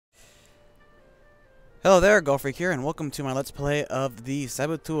Hello there, Golfreak here, and welcome to my Let's Play of the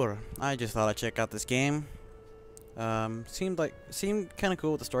Saboteur. I just thought I'd check out this game. Seemed kind of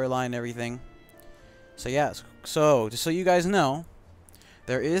cool with the storyline and everything. So yeah, so just so you guys know,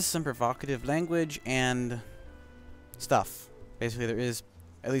 there is some provocative language and stuff. Basically, there is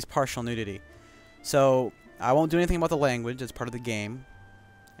at least partial nudity. So I won't do anything about the language; it's part of the game.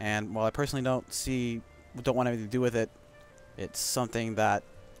 And while I personally don't want anything to do with it, it's something that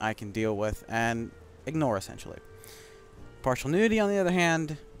I can deal with and ignore, essentially. Partial nudity, on the other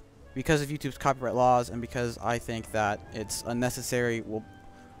hand, because of YouTube's copyright laws and because I think that it's unnecessary, will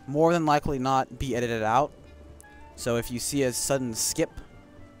more than likely not be edited out. So if you see a sudden skip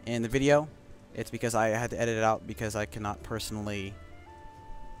in the video, it's because I had to edit it out because I cannot personally...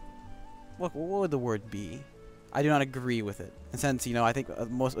 What would the word be? I do not agree with it. And since, you know, I think the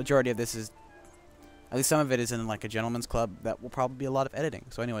majority of this is... At least some of it is in like a gentleman's club, that will probably be a lot of editing.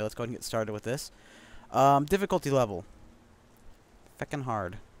 So anyway, let's go ahead and get started with this. Difficulty level. Feckin'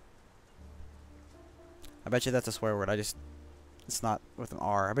 hard. I bet you that's a swear word. It's not with an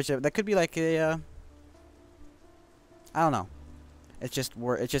R. I bet you that could be like a, I don't know. It's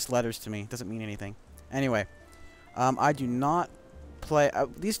just letters to me. It doesn't mean anything. Anyway, I do not play,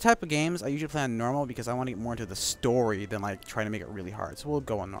 these type of games I usually play on normal because I want to get more into the story than like trying to make it really hard. So we'll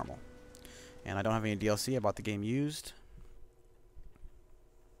go on normal. And I don't have any DLC about the game used.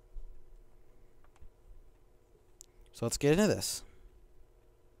 So let's get into this.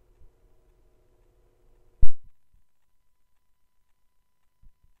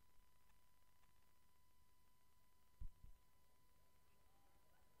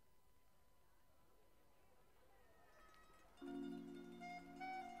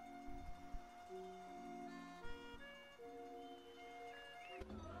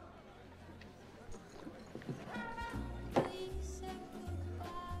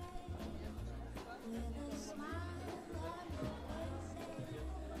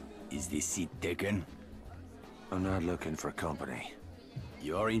 Is this seat taken? I'm not looking for company.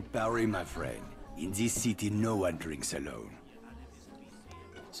 You're in Paris, my friend. In this city, no one drinks alone.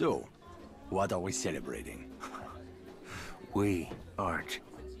 So, what are we celebrating? We aren't.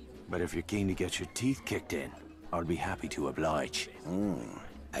 But if you're keen to get your teeth kicked in, I'll be happy to oblige.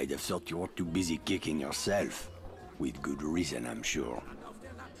 I'd have thought you were too busy kicking yourself. With good reason, I'm sure.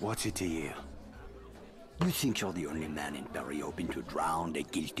 What's it to you? You think you're the only man in Paris hoping to drown a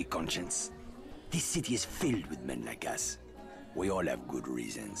guilty conscience? This city is filled with men like us. We all have good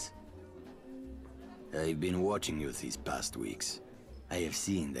reasons. I've been watching you these past weeks. I have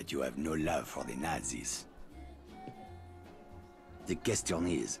seen that you have no love for the Nazis. The question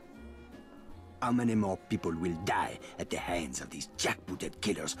is, how many more people will die at the hands of these jackbooted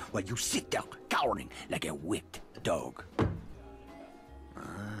killers while you sit there cowering like a whipped dog?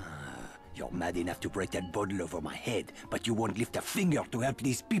 You're mad enough to break that bottle over my head, but you won't lift a finger to help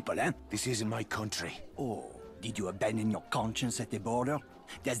these people, eh? This isn't my country. Oh, did you abandon your conscience at the border?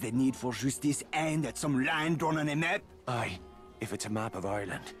 Does the need for justice end at some line drawn on a map? Aye, if it's a map of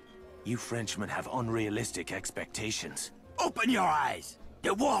Ireland. You Frenchmen have unrealistic expectations. Open your eyes!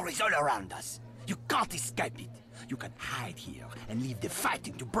 The war is all around us. You can't escape it. You can hide here and leave the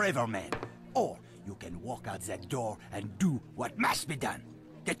fighting to braver men. Or you can walk out that door and do what must be done.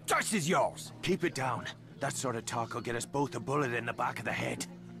 The choice is yours! Keep it down. That sort of talk will get us both a bullet in the back of the head.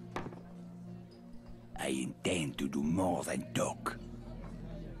 I intend to do more than talk.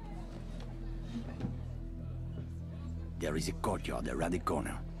 There is a courtyard around the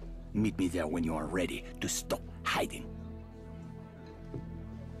corner. Meet me there when you are ready to stop hiding.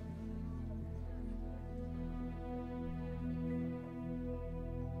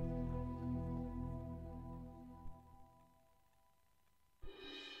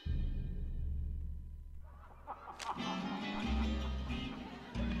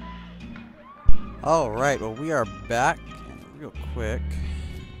 Alright, well we are back. Real quick.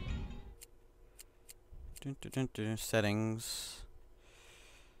 Settings.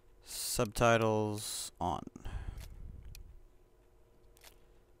 Subtitles on.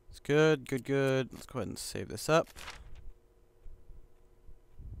 It's good, good, good. Let's go ahead and save this up.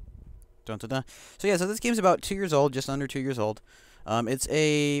 Dun, dun, dun. So yeah, so this game's about 2 years old, just under 2 years old. It's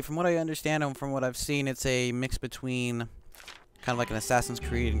a, from what I understand and from what I've seen, it's a mix between kind of like an Assassin's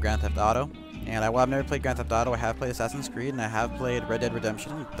Creed and Grand Theft Auto. And I've never played Grand Theft Auto. I have played Assassin's Creed, and I have played Red Dead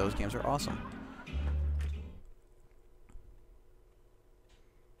Redemption. Those games are awesome.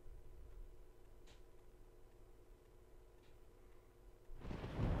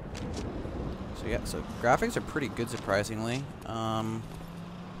 So yeah, so graphics are pretty good, surprisingly.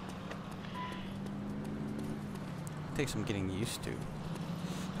 Takes some getting used to.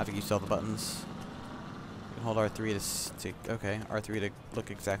 Have to use all the buttons. Hold R3 to okay, R3 to look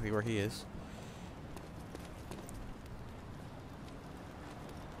exactly where he is.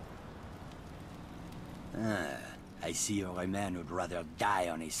 I see you're a man who'd rather die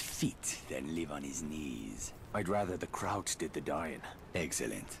on his feet than live on his knees. I'd rather the Krauts did the dying.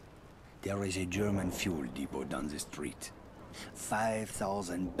 Excellent. There is a German fuel depot down the street.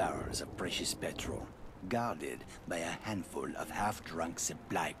 5,000 barrels of precious petrol, guarded by a handful of half-drunk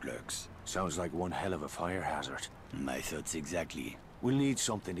supply clerks. Sounds like one hell of a fire hazard. My thoughts exactly. We'll need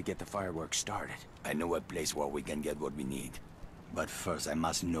something to get the fireworks started. I know a place where we can get what we need. But first I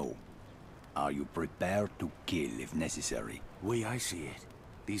must know. Are you prepared to kill if necessary? I see it.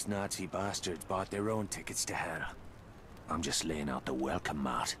 These Nazi bastards bought their own tickets to hell. I'm just laying out the welcome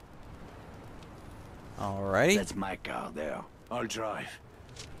mat. Alrighty. That's my car there. I'll drive.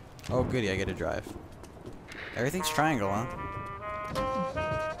 Oh goody, I get to drive. Everything's triangle, huh?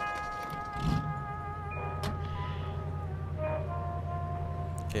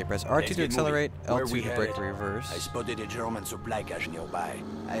 Okay, press R2 to accelerate, L2 to brake reverse. I spotted a German supply cache nearby.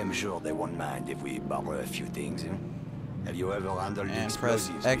 I am sure they won't mind if we borrow a few things. Have you ever handled And press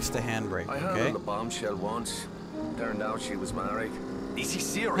explosives X to before? handbrake, I okay? handled a bombshell once. Turned out she was married. This is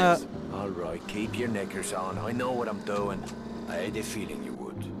serious. All right, keep your knickers on. I know what I'm doing. I had a feeling you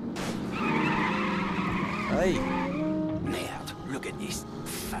would. Hey. Merde, look at this.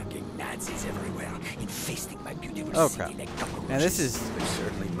 Fucking Nazis everywhere, infesting my beautiful Oh city crap. like cockroaches. Man, this is... They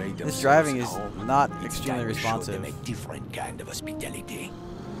certainly made them. This driving is home. not It's extremely time to show them responsive. a different kind of hospitality.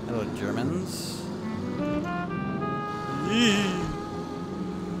 Hello, Germans. Yee.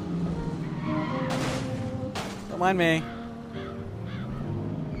 Don't mind me.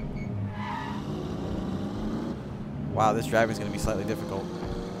 Wow, this driving is going to be slightly difficult.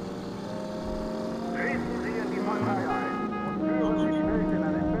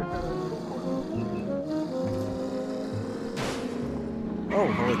 Oh,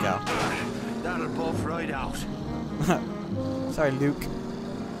 holy cow. That'll buff right out. Sorry, Luke.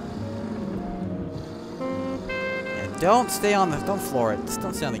 And don't stay on the... Don't floor it. Just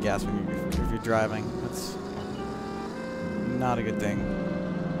don't stay on the gas when if you're driving. That's not a good thing.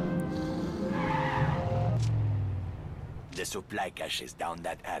 The supply cache is down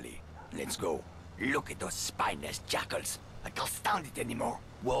that alley. Let's go. Look at those spineless jackals. I can't stand it anymore.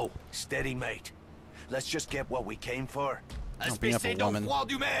 Whoa, steady, mate. Let's just get what we came for. Don't beat up a woman.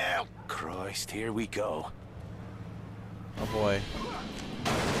 du merde! Christ, here we go. Oh boy.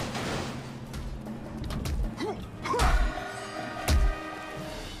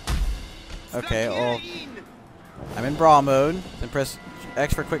 Okay, well, I'm in brawl mode. Then press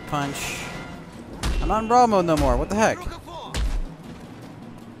X for quick punch. I'm not in brawl mode no more. What the heck? Oh,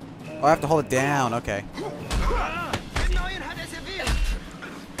 I have to hold it down. Okay.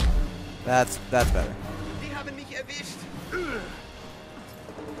 That's better.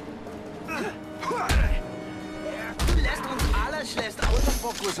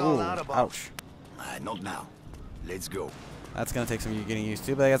 Ooh, ouch. Not now. Let's go. That's gonna take some getting used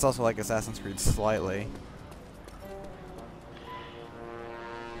to, but that's also like Assassin's Creed slightly.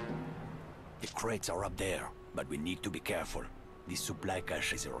 The crates are up there, but we need to be careful. This supply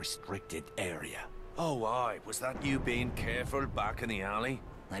cache is a restricted area. Oh, aye. Was that you being careful back in the alley?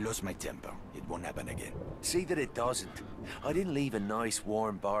 I lost my temper. It won't happen again. See that it doesn't. I didn't leave a nice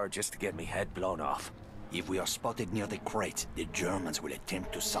warm bar just to get me head blown off. If we are spotted near the crate, the Germans will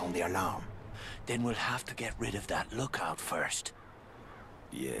attempt to sound the alarm. Then we'll have to get rid of that lookout first.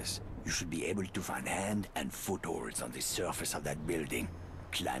 Yes, you should be able to find hand and footholds on the surface of that building.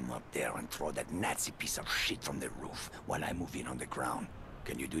 Climb up there and throw that Nazi piece of shit from the roof while I move in on the ground.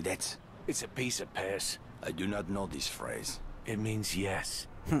 Can you do that? It's a piece of piss. I do not know this phrase. It means yes.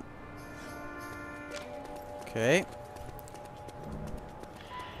 Okay.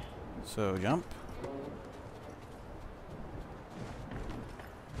 So jump.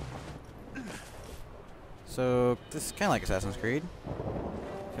 So this is kind of like Assassin's Creed.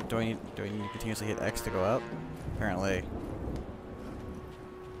 Except do I need to continuously hit X to go up? Apparently.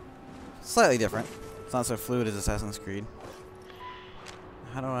 Slightly different. It's not so fluid as Assassin's Creed.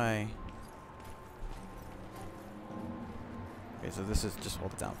 How do I... Okay, so this is just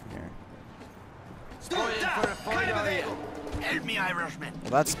hold it down from here. Help me, Irishman.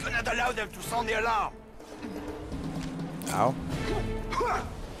 Well, that's... We cannot allow them to sound the alarm. Ow.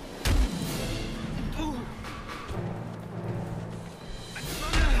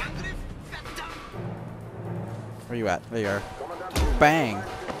 Where you at? There you are. Bang!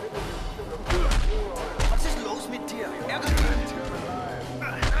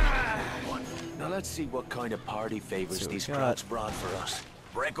 Now let's see what kind of party favors So these we got- crowds brought for us.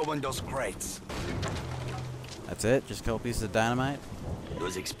 Break open those crates. That's it? Just a couple pieces of dynamite?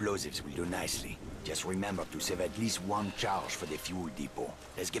 Those explosives will do nicely. Just remember to save at least one charge for the fuel depot.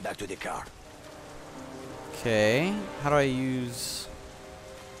 Let's get back to the car. Okay. How do I use...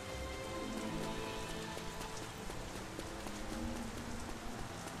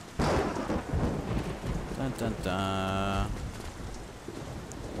 Dun dun dun.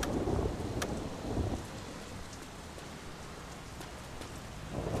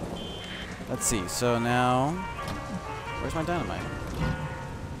 Let's see, so now... Where's my dynamite?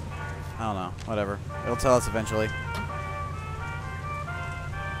 I don't know. Whatever. It'll tell us eventually.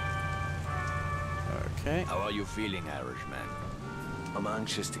 Okay. How are you feeling, Irishman? I'm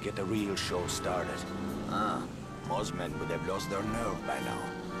anxious to get the real show started. Ah, most men would have lost their nerve by now.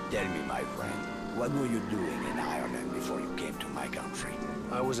 Tell me, my friend, what were you doing in Ireland before you came to my country?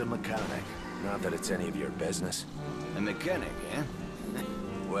 I was a mechanic. Not that it's any of your business. A mechanic, eh?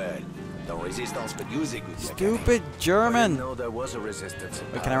 Well, the resistance could use a good mechanic. Stupid I German! didn't know there was a resistance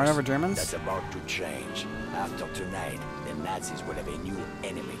in Wait, can I run Paris. over Germans? That's about to change. After tonight, the Nazis will have a new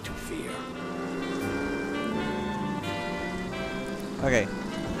enemy to fear. Okay.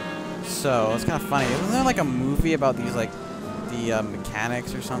 So, it's kind of funny. Isn't there like a movie about these, like, the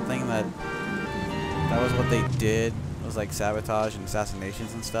mechanics or something that was what they did? It was like sabotage and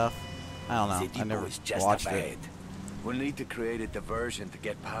assassinations and stuff? I don't know. I never watched it. We'll need to create a diversion to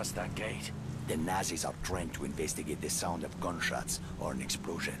get past that gate. The Nazis are trained to investigate the sound of gunshots or an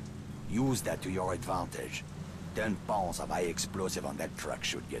explosion. Use that to your advantage. 10 pounds of high explosive on that truck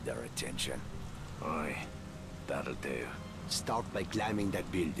should get their attention. Aye, that'll do. Start by climbing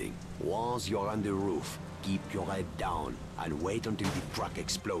that building. Once you're on the roof, keep your head down and wait until the truck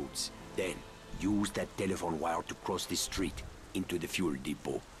explodes. Then, use that telephone wire to cross the street into the fuel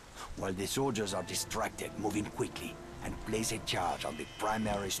depot. While the soldiers are distracted, move in quickly and place a charge on the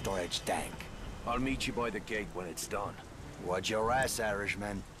primary storage tank. I'll meet you by the gate when it's done. Watch your ass,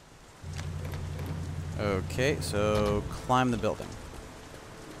 Irishman. Okay, so climb the building.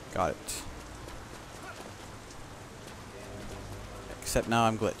 Got it. Except now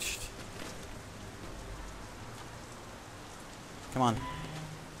I'm glitched. Come on.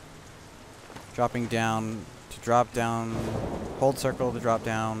 Dropping down to drop down. Hold circle to drop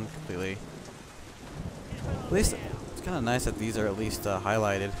down completely. At least it's kind of nice that these are at least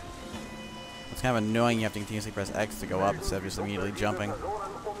highlighted. It's kind of annoying you have to continuously press X to go up instead of just immediately jumping.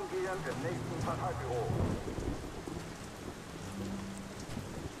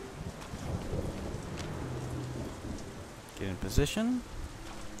 Get in position.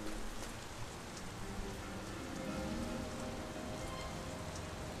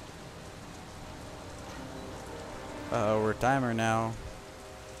 Uh-oh, we're timer now.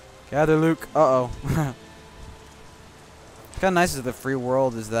 Gather Luke. Uh-oh. It's kind of nice that the free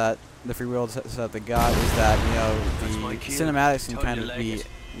world is that the free world so that the god is that, you know, the cinematics can kind of be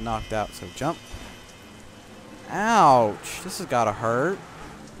knocked out. So jump. Ouch. This has got to hurt.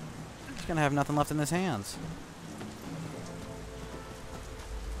 He's going to have nothing left in his hands.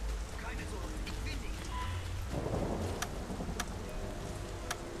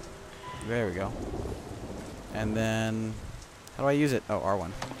 There we go. And then, how do I use it? Oh,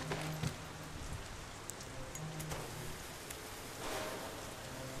 R1.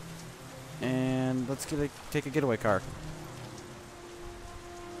 And let's take a getaway car.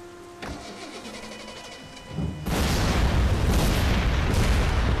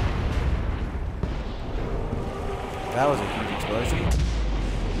 That was a huge explosion.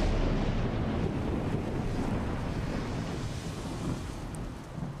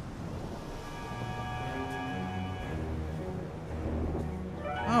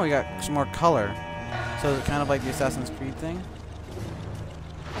 Oh, we got some more color. So is it kind of like the Assassin's Creed thing?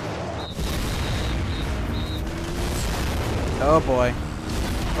 Oh boy.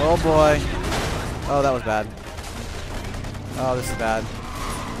 Oh boy. Oh, that was bad. Oh, this is bad.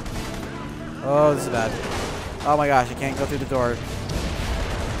 Oh, this is bad. Oh my gosh, I can't go through the door.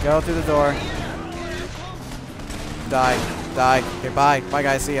 Go through the door. Die. Die. Okay, bye. Bye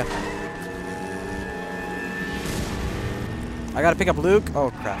guys, see ya. I gotta pick up Luke? Oh,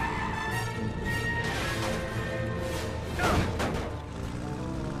 crap.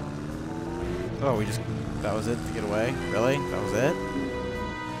 Oh, we just... That was it to get away? Really? That was it?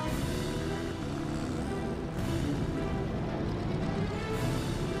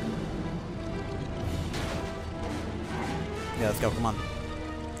 Yeah, let's go. Come on.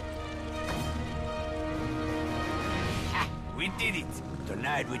 We did it!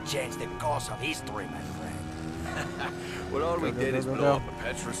 Tonight we changed the course of history, my friend. Well, all we Go, did go, is go, blow go. up a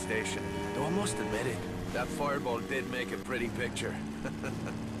petrol station. Though I must admit it, that fireball did make a pretty picture.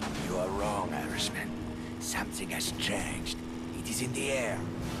 You are wrong, Irishman. Something has changed. It is in the air.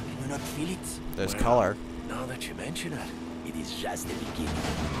 Can you not feel it? There's Well, color. Now that you mention it. It is just the beginning.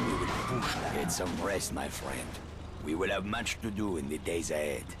 We will push that. Get some rest, my friend. We will have much to do in the days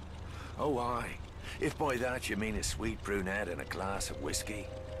ahead. Oh, aye. If by that you mean a sweet brunette and a glass of whiskey.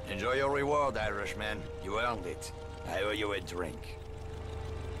 Enjoy your reward, Irishman. You earned it. I owe you a drink.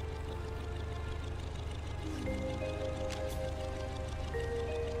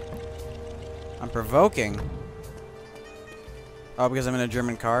 I'm provoking. Oh, because I'm in a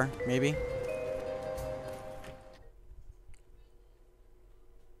German car, maybe?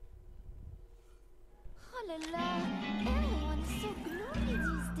 Oh la la, everyone's so gloomy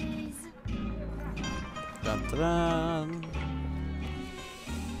these days. Dun, dun, dun.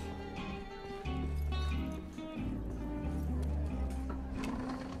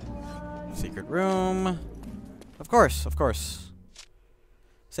 Secret room. Of course, of course.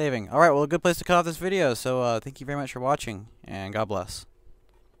 Saving. Alright, well, a good place to cut off this video, so thank you very much for watching, and God bless.